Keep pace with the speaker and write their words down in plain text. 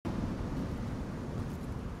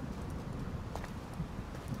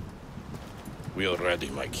We are ready,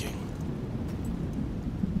 my king.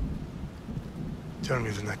 Tell me,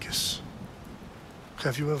 Leonidas,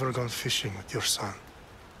 have you ever gone fishing with your son?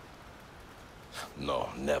 No,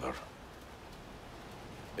 never.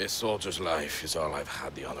 A soldier's life is all I've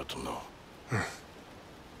had the honor to know.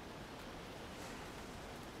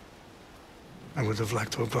 I would have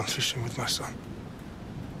liked to have gone fishing with my son.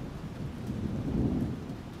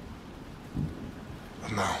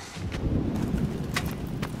 But now...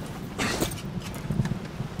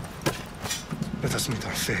 let us meet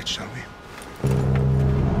our fate, shall we?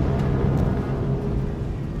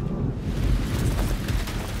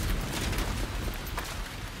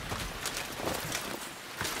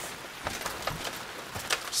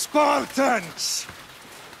 Spartans!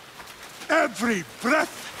 Every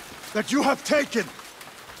breath that you have taken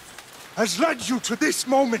has led you to this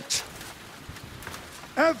moment.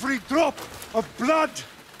 Every drop of blood,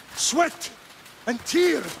 sweat, and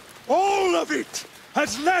tear, all of it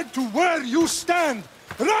has led to where you stand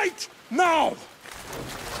right now.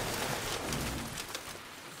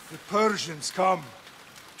 The Persians come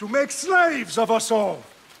to make slaves of us all.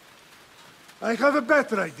 I have a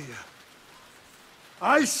better idea.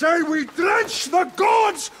 I say we drench the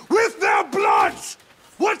gods with their bloods!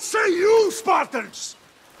 What say you, Spartans?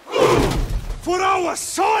 For our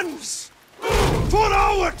sons! For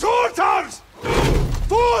our daughters!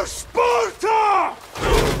 For Sparta!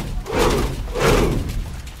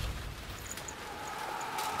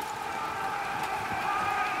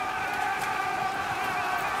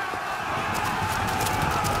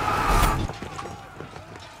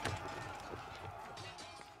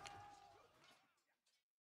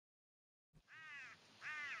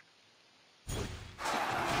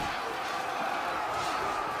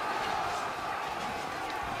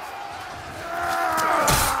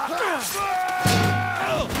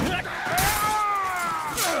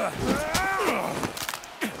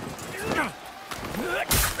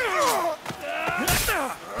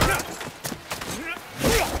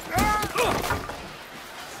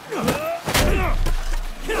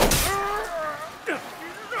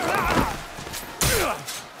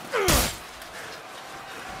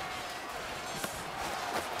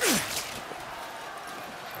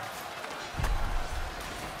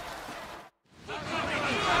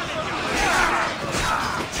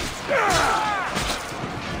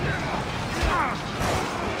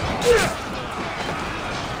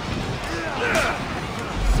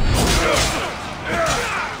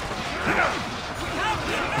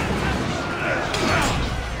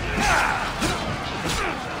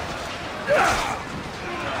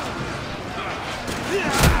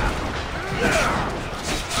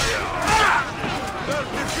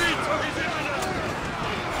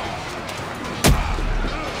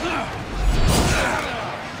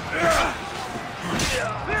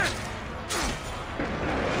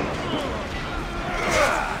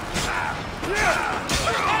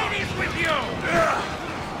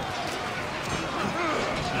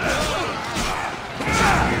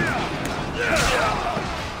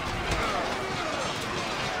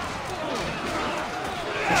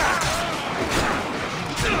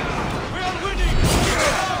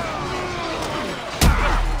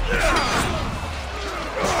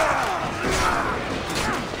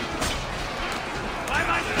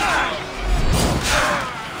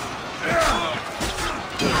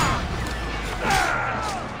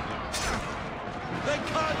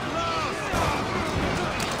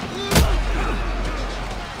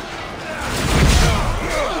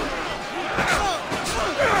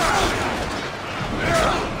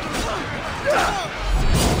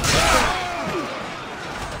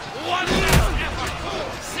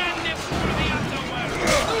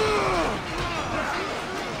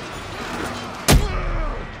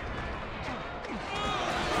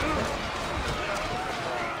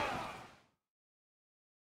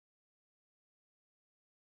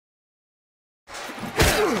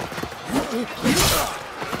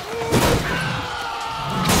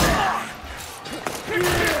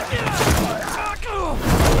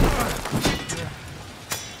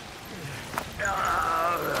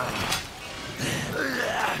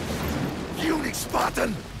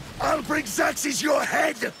 Spartan! I'll bring Xerxes your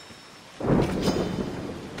head!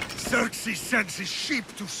 Xerxes sends his sheep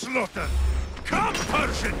to slaughter. Come,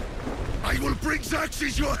 Persian! I will bring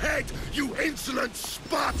Xerxes your head, you insolent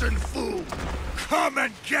Spartan fool! Come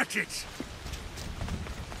and get it!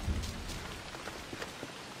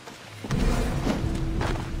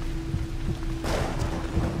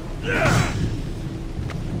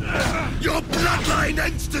 Your bloodline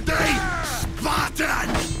ends today,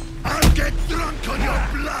 Spartan! I'll get drunk on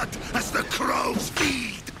your blood as the crows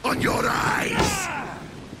feed on your eyes!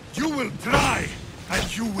 You will try,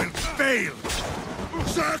 and you will fail.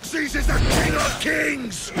 Xerxes is the king of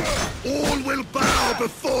kings! All will bow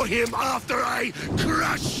before him after I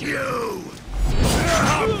crush you!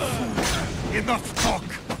 Enough talk.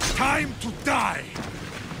 Time to die.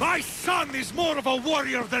 My son is more of a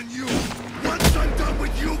warrior than you. Once I'm done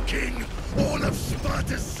with you, king, all of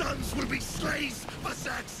Sparta's sons will be slaves for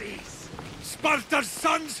Xerxes! Sparta's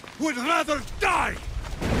sons would rather die.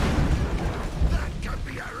 That can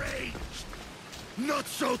be arranged! Not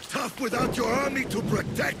so tough without your army to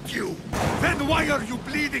protect you! Then why are you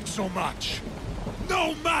bleeding so much?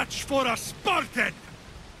 No match for a Spartan!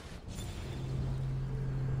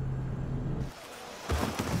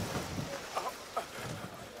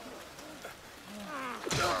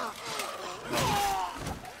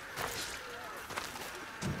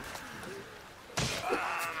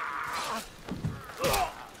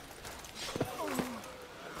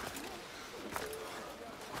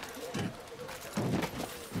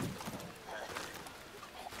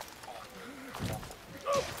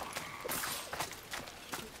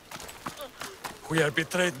 We are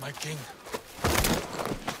betrayed, my king.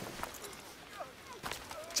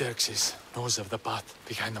 Xerxes knows of the path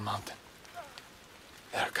behind the mountain.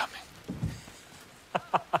 They are coming.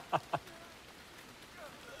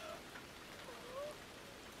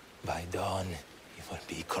 By dawn, you will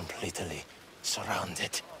be completely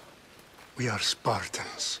surrounded. We are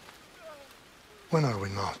Spartans. When are we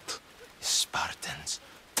not? Spartans.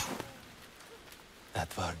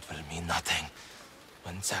 That word will mean nothing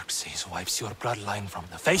when Xerxes wipes your bloodline from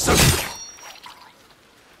the face of...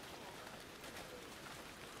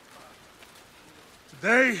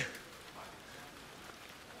 Today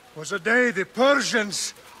was a day the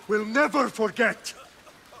Persians will never forget.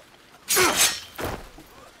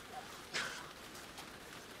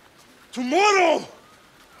 Tomorrow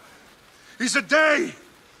is a day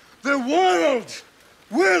the world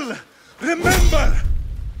will remember.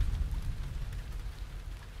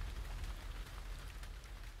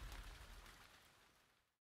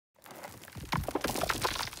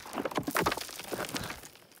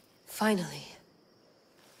 Finally.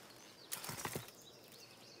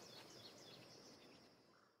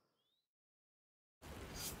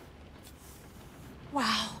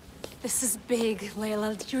 Wow, this is big,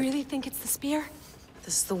 Layla. Do you really think it's the spear?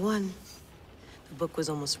 This is the one. The book was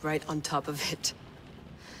almost right on top of it.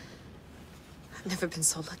 I've never been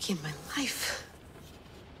so lucky in my life.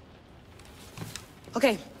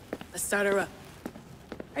 Okay, let's start her up.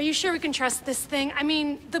 Are you sure we can trust this thing? I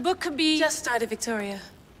mean, the book could be... Just started, Victoria.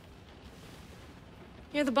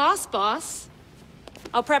 You're the boss.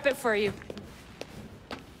 I'll prep it for you.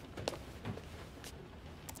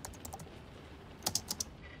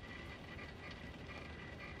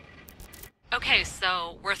 Okay,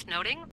 so worth noting,